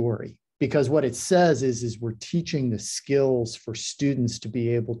story, because what it says is we're teaching the skills for students to be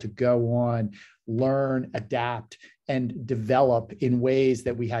able to go on, learn, adapt, and develop in ways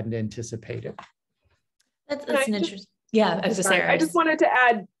that we hadn't anticipated. That's an interesting. Yeah, I just wanted to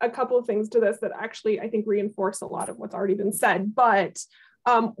add a couple of things to this that actually I think reinforce a lot of what's already been said. But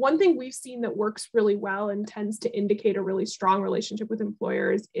one thing we've seen that works really well and tends to indicate a really strong relationship with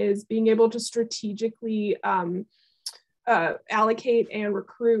employers is being able to strategically allocate and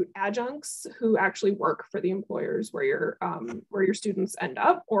recruit adjuncts who actually work for the employers where your students end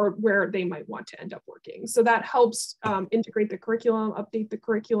up, or where they might want to end up working. So that helps integrate the curriculum, update the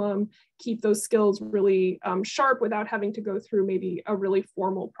curriculum, keep those skills really sharp without having to go through maybe a really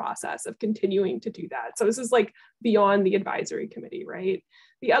formal process of continuing to do that. So this is like beyond the advisory committee, right?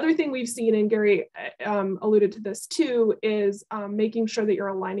 The other thing we've seen, and Gary alluded to this too, is making sure that you're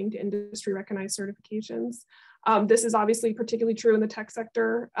aligning to industry recognized certifications. This is obviously particularly true in the tech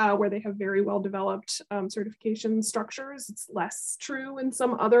sector, where they have very well-developed certification structures. It's less true in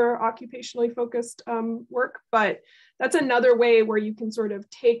some other occupationally focused work, but that's another way where you can sort of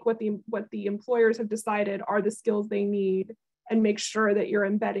take what the employers have decided are the skills they need and make sure that you're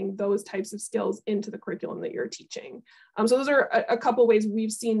embedding those types of skills into the curriculum that you're teaching. So those are a couple ways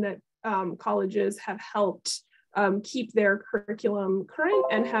we've seen that colleges have helped keep their curriculum current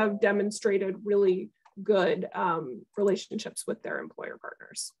and have demonstrated really good relationships with their employer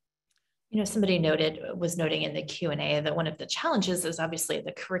partners. You know, somebody was noting in the Q&A that one of the challenges is obviously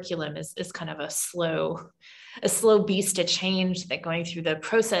the curriculum is kind of a slow beast to change, that going through the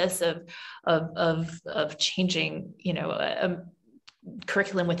process of changing, you know, a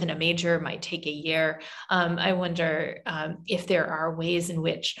curriculum within a major might take a year. I wonder if there are ways in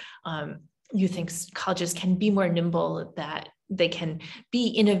which you think colleges can be more nimble, that they can be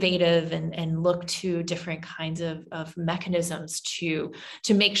innovative and look to different kinds of mechanisms to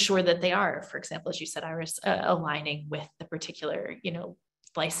make sure that they are, for example, as you said, Iris, aligning with the particular, you know,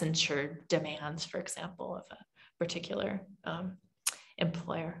 licensure demands, for example, of a particular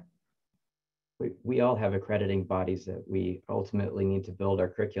employer. We all have accrediting bodies that we ultimately need to build our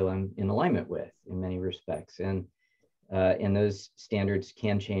curriculum in alignment with in many respects. And those standards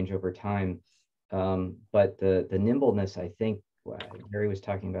can change over time. But the nimbleness, I think, Gary was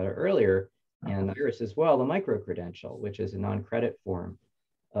talking about it earlier, and Iris as well, the micro-credential, which is a non-credit form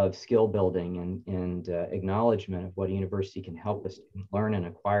of skill building and acknowledgement of what a university can help us learn and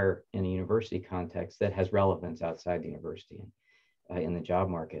acquire in a university context that has relevance outside the university and in the job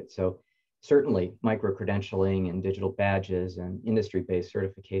market. So certainly micro-credentialing and digital badges and industry-based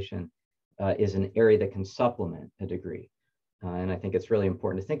certification is an area that can supplement a degree. And I think it's really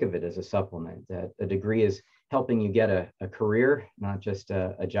important to think of it as a supplement, that a degree is helping you get a career, not just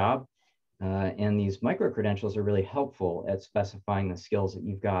a job. And these micro-credentials are really helpful at specifying the skills that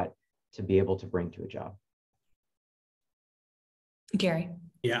you've got to be able to bring to a job. Gary.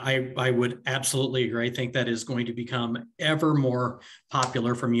 Yeah, I would absolutely agree. I think that is going to become ever more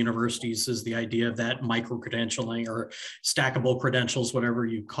popular from universities, is the idea of that micro-credentialing or stackable credentials, whatever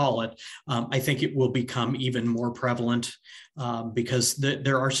you call it. I think it will become even more prevalent because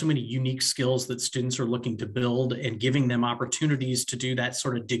there are so many unique skills that students are looking to build, and giving them opportunities to do that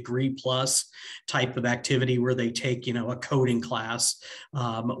sort of degree plus type of activity where they take, you know, a coding class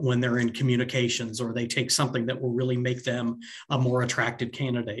when they're in communications, or they take something that will really make them a more attractive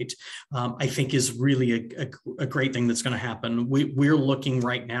candidate, I think is really a great thing that's going to happen. We're looking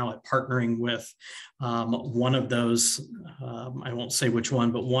right now at partnering with one of those, I won't say which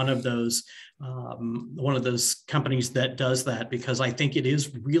one, but one of those companies that does that, because I think it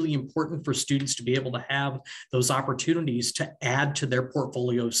is really important for students to be able to have those opportunities to add to their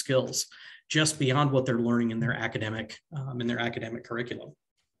portfolio of skills just beyond what they're learning in their academic curriculum.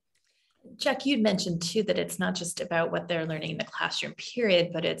 Jack, you'd mentioned too that it's not just about what they're learning in the classroom period,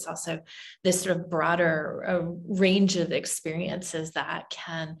 but it's also this sort of broader range of experiences that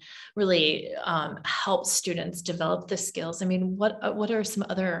can really help students develop the skills. I mean, what are some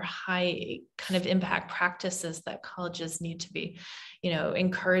other high kind of impact practices that colleges need to be, you know,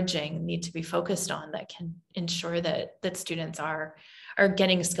 encouraging, need to be focused on, that can ensure that students are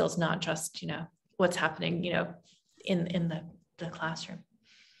getting skills, not just, you know, what's happening, you know, in the classroom?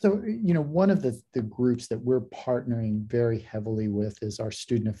 So, you know, one of the groups that we're partnering very heavily with is our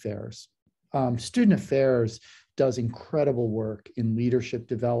Student Affairs. Student Affairs does incredible work in leadership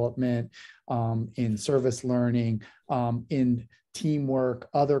development, in service learning, in teamwork,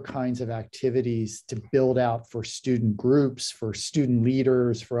 other kinds of activities to build out for student groups, for student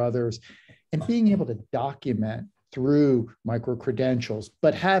leaders, for others, and being able to document through micro-credentials,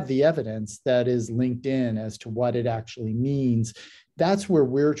 but have the evidence that is linked in as to what it actually means. That's where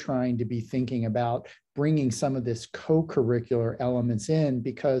we're trying to be thinking about bringing some of this co-curricular elements in,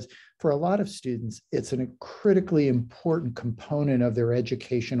 because for a lot of students, it's a critically important component of their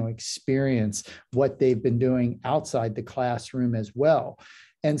educational experience, what they've been doing outside the classroom as well.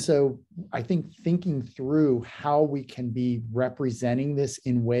 And so I think thinking through how we can be representing this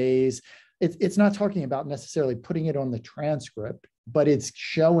in ways, it's not talking about necessarily putting it on the transcript, but it's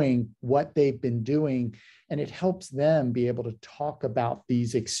showing what they've been doing, and it helps them be able to talk about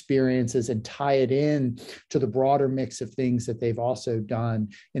these experiences and tie it in to the broader mix of things that they've also done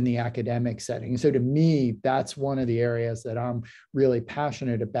in the academic setting. So to me, that's one of the areas that I'm really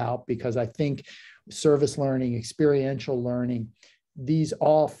passionate about, because I think service learning, experiential learning, these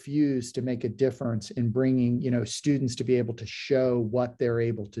all fuse to make a difference in bringing, you know, students to be able to show what they're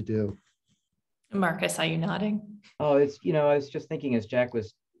able to do. Mark, I saw you nodding. Oh, it's, you know, I was just thinking as Jack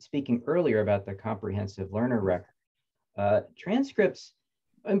was speaking earlier about the comprehensive learner record, transcripts,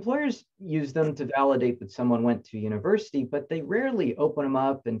 employers use them to validate that someone went to university, but they rarely open them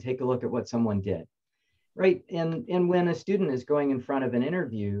up and take a look at what someone did, right? And when a student is going in front of an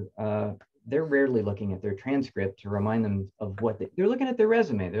interview, they're rarely looking at their transcript to remind them of what they're looking at their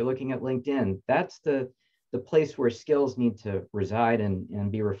resume. They're looking at LinkedIn. That's the place where skills need to reside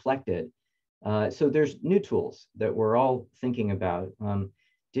and be reflected. So there's new tools that we're all thinking about.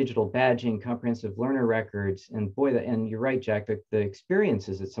 Digital badging, comprehensive learner records, and boy, and you're right, Jack, the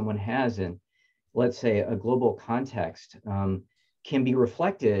experiences that someone has in, let's say, a global context can be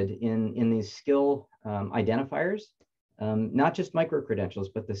reflected in these skill identifiers, not just micro-credentials,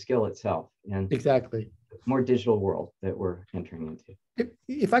 but the skill itself. And exactly. More digital world that we're entering into.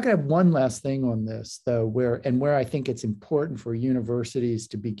 If I could have one last thing on this, though, where I think it's important for universities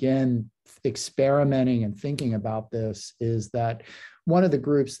to begin experimenting and thinking about this, is that one of the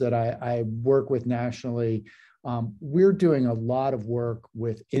groups that I work with nationally, we're doing a lot of work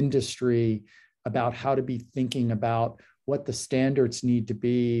with industry about how to be thinking about what the standards need to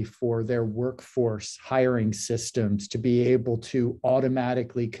be for their workforce hiring systems to be able to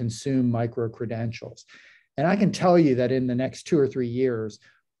automatically consume micro-credentials. And I can tell you that in the next 2 or 3 years,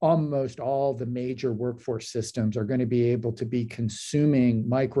 almost all the major workforce systems are going to be able to be consuming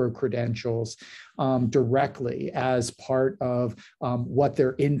micro-credentials directly as part of what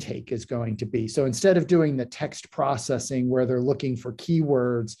their intake is going to be. So instead of doing the text processing where they're looking for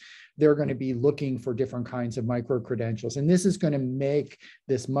keywords, they're going to be looking for different kinds of micro-credentials. And this is going to make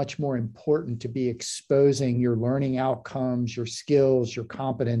this much more important to be exposing your learning outcomes, your skills, your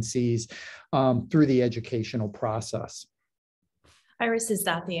competencies through the educational process. Iris, is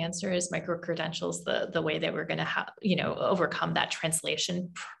that the answer? Is micro-credentials the way that we're going to overcome that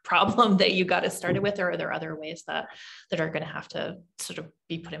translation problem that you got us started with, or are there other ways that are going to have to sort of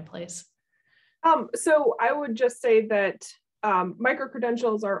be put in place? So I would just say that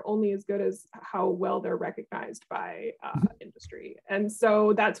micro-credentials are only as good as how well they're recognized by industry. And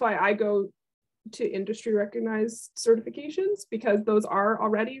so that's why I go to industry recognized certifications, because those are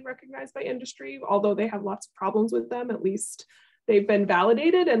already recognized by industry. Although they have lots of problems with them, at least they've been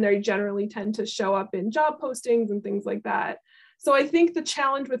validated, and they generally tend to show up in job postings and things like that. So I think the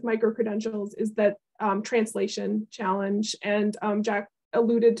challenge with micro-credentials is that translation challenge, and Jack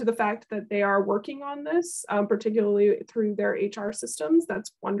alluded to the fact that they are working on this, particularly through their HR systems.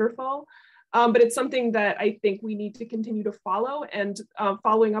 That's wonderful. But it's something that I think we need to continue to follow, and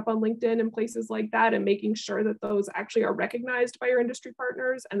following up on LinkedIn and places like that, and making sure that those actually are recognized by your industry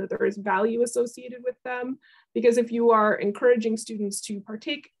partners and that there is value associated with them. Because if you are encouraging students to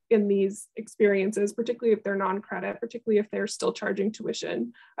partake in these experiences, particularly if they're non-credit, particularly if they're still charging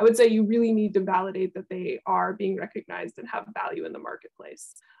tuition, I would say you really need to validate that they are being recognized and have value in the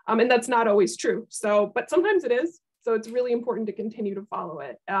marketplace. And that's not always true. So, but sometimes it is. So it's really important to continue to follow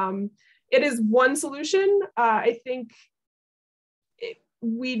it. It is one solution. I think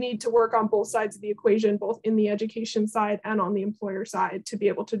we need to work on both sides of the equation, both in the education side and on the employer side, to be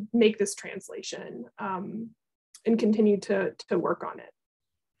able to make this translation and continue to work on it.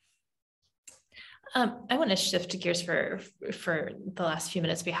 I want to shift gears for the last few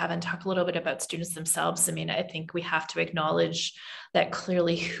minutes we have and talk a little bit about students themselves. I mean, I think we have to acknowledge that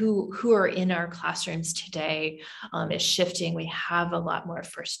clearly who are in our classrooms today is shifting. We have a lot more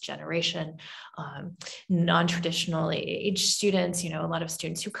first generation, non-traditionally aged students, a lot of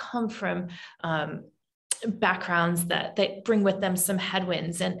students who come from backgrounds that bring with them some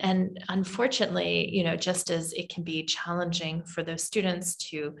headwinds. And unfortunately, just as it can be challenging for those students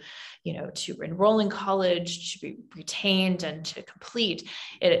to enroll in college, to be retained and to complete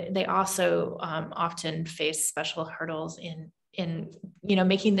it, they also often face special hurdles in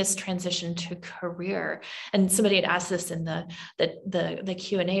making this transition to career. And somebody had asked this in the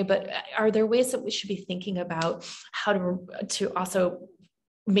Q&A, but are there ways that we should be thinking about how to also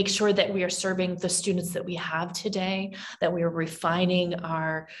make sure that we are serving the students that we have today, that we are refining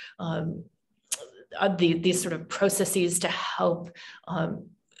our these sort of processes to help,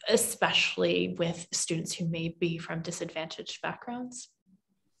 especially with students who may be from disadvantaged backgrounds?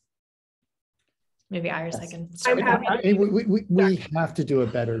 Maybe Iris, I can start with that. We have to do a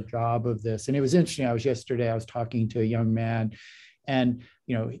better job of this. And it was interesting. I was talking to a young man, and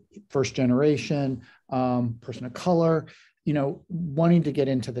first generation, person of color, wanting to get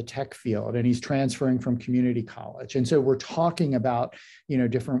into the tech field, and he's transferring from community college. And so we're talking about,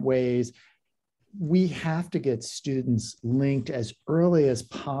 different ways. We have to get students linked as early as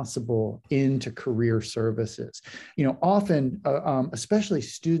possible into career services. Often, especially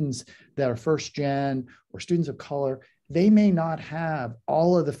students that are first gen or students of color, they may not have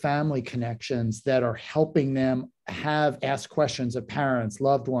all of the family connections that are helping them ask questions of parents,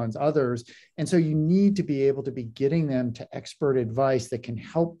 loved ones, others. And so you need to be able to be getting them to expert advice that can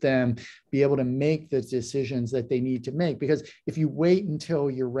help them be able to make the decisions that they need to make. Because if you wait until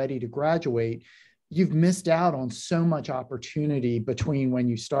you're ready to graduate, you've missed out on so much opportunity between when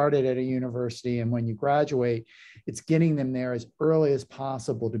you started at a university and when you graduate. It's getting them there as early as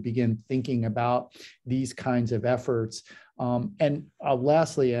possible to begin thinking about these kinds of efforts. And I'll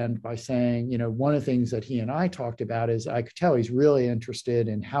lastly end by saying, one of the things that he and I talked about is I could tell he's really interested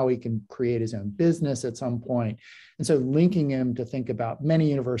in how he can create his own business at some point. And so linking him to think about, many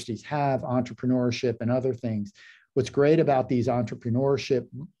universities have entrepreneurship and other things. What's great about these entrepreneurship,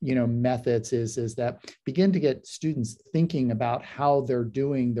 methods is that begin to get students thinking about how they're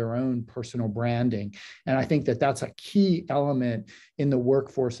doing their own personal branding. And I think that that's a key element in the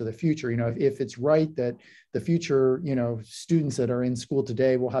workforce of the future. If it's right that the future, students that are in school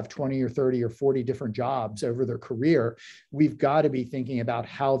today will have 20 or 30 or 40 different jobs over their career, we've got to be thinking about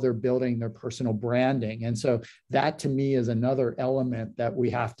how they're building their personal branding. And so that to me is another element that we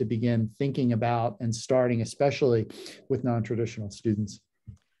have to begin thinking about and starting, especially with non-traditional students.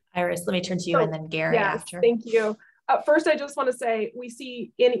 Iris, let me turn to you and then Gary after. Thank you. First, I just want to say we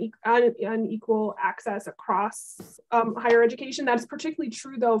see unequal access across higher education. That's particularly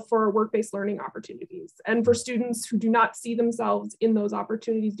true, though, for work-based learning opportunities. And for students who do not see themselves in those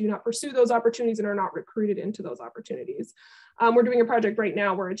opportunities, do not pursue those opportunities, and are not recruited into those opportunities. We're doing a project right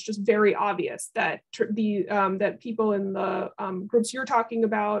now where it's just very obvious that that people in the groups you're talking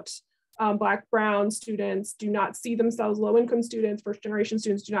about, Black, Brown students do not see themselves, low-income students, first-generation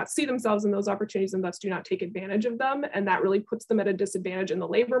students do not see themselves in those opportunities and thus do not take advantage of them. And that really puts them at a disadvantage in the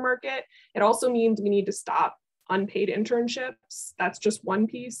labor market. It also means we need to stop unpaid internships. That's just one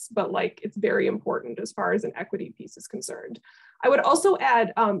piece, but it's very important as far as an equity piece is concerned. I would also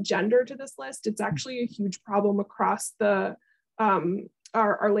add gender to this list. It's actually a huge problem across the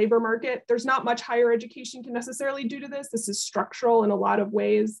our labor market. There's not much higher education can necessarily do to this. This is structural in a lot of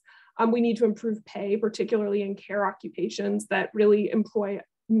ways. We need to improve pay, particularly in care occupations that really employ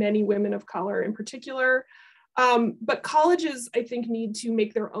many women of color in particular. But colleges, I think, need to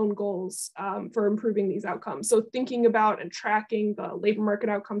make their own goals for improving these outcomes. So thinking about and tracking the labor market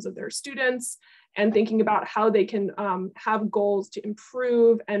outcomes of their students and thinking about how they can have goals to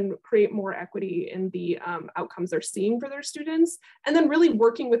improve and create more equity in the outcomes they're seeing for their students. And then really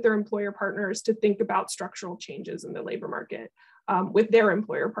working with their employer partners to think about structural changes in the labor market. With their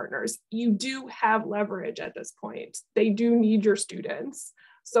employer partners. You do have leverage at this point. They do need your students.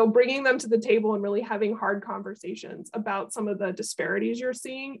 So bringing them to the table and really having hard conversations about some of the disparities you're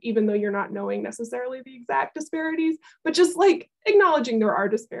seeing, even though you're not knowing necessarily the exact disparities, but just acknowledging there are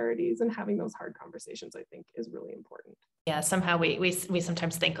disparities and having those hard conversations, I think, is really important. Yeah, somehow we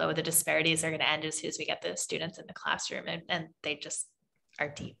sometimes think, oh, the disparities are going to end as soon as we get the students in the classroom, and they just are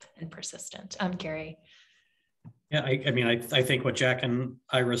deep and persistent. Gary. Yeah, I think what Jack and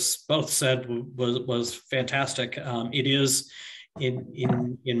Iris both said was fantastic. It is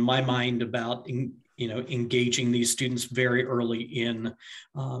in my mind about engaging these students very early in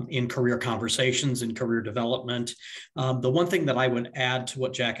career conversations and career development. The one thing that I would add to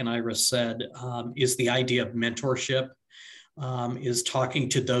what Jack and Iris said is the idea of mentorship. Is talking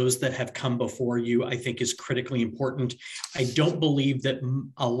to those that have come before you, I think, is critically important. I don't believe that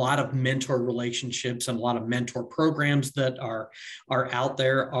a lot of mentor relationships and a lot of mentor programs that are out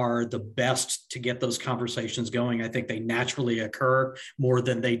there are the best to get those conversations going. I think they naturally occur more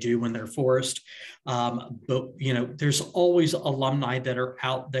than they do when they're forced. But there's always alumni that are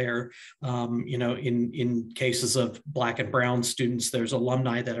out there. In cases of Black and Brown students, there's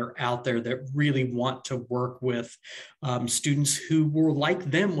alumni that are out there that really want to work with students who were like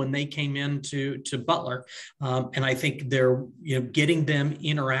them when they came into Butler. And I think they're, getting them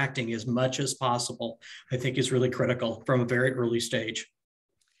interacting as much as possible, I think is really critical from a very early stage.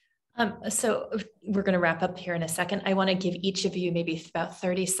 So we're going to wrap up here in a second. I want to give each of you maybe about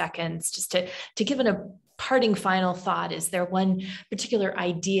 30 seconds just to give it a parting final thought. Is there one particular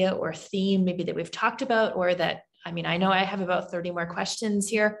idea or theme maybe that we've talked about, or that, I know I have about 30 more questions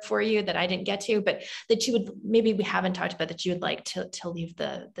here for you that I didn't get to, but that you would, maybe we haven't talked about, that you would like to leave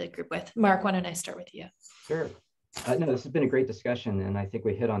the group with. Mark, why don't I start with you? Sure. No, this has been a great discussion, and I think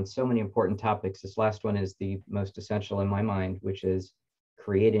we hit on so many important topics. This last one is the most essential in my mind, which is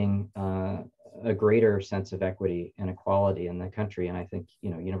creating a greater sense of equity and equality in the country. And I think,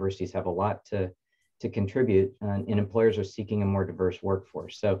 universities have a lot to contribute, and employers are seeking a more diverse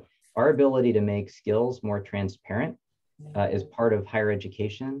workforce. So our ability to make skills more transparent is part of higher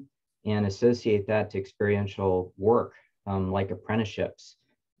education. and associate that to experiential work like apprenticeships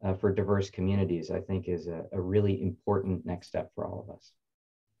for diverse communities, I think is a really important next step for all of us.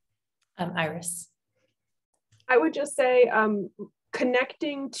 Iris. I would just say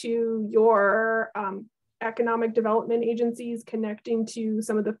connecting to your economic development agencies, connecting to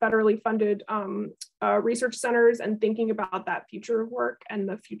some of the federally funded research centers and thinking about that future of work and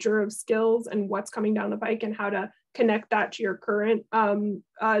the future of skills and what's coming down the pike and how to connect that to your current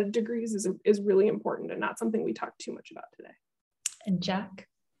degrees is really important and not something we talk too much about today. And Jack?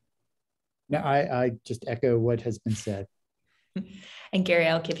 No, I just echo what has been said. And Gary,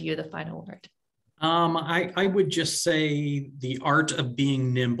 I'll give you the final word. I would just say the art of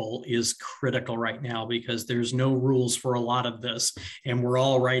being nimble is critical right now because there's no rules for a lot of this and we're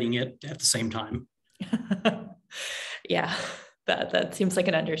all writing it at the same time. Yeah, that seems like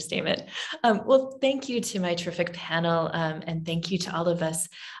an understatement. Well, thank you to my terrific panel and thank you to all of us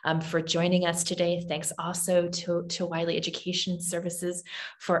for joining us today. Thanks also to Wiley Education Services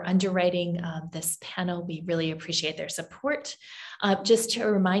for underwriting this panel. We really appreciate their support. Just a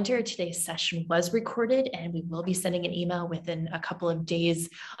reminder, today's session was recorded and we will be sending an email within a couple of days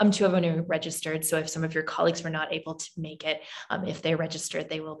to everyone who registered. So if some of your colleagues were not able to make it, if they registered,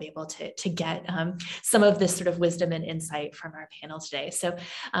 they will be able to get some of this sort of wisdom and insight from our panel today. So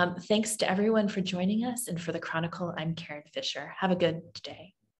thanks to everyone for joining us, and for the Chronicle, I'm Karen Fisher. Have a good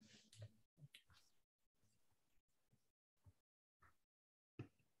day.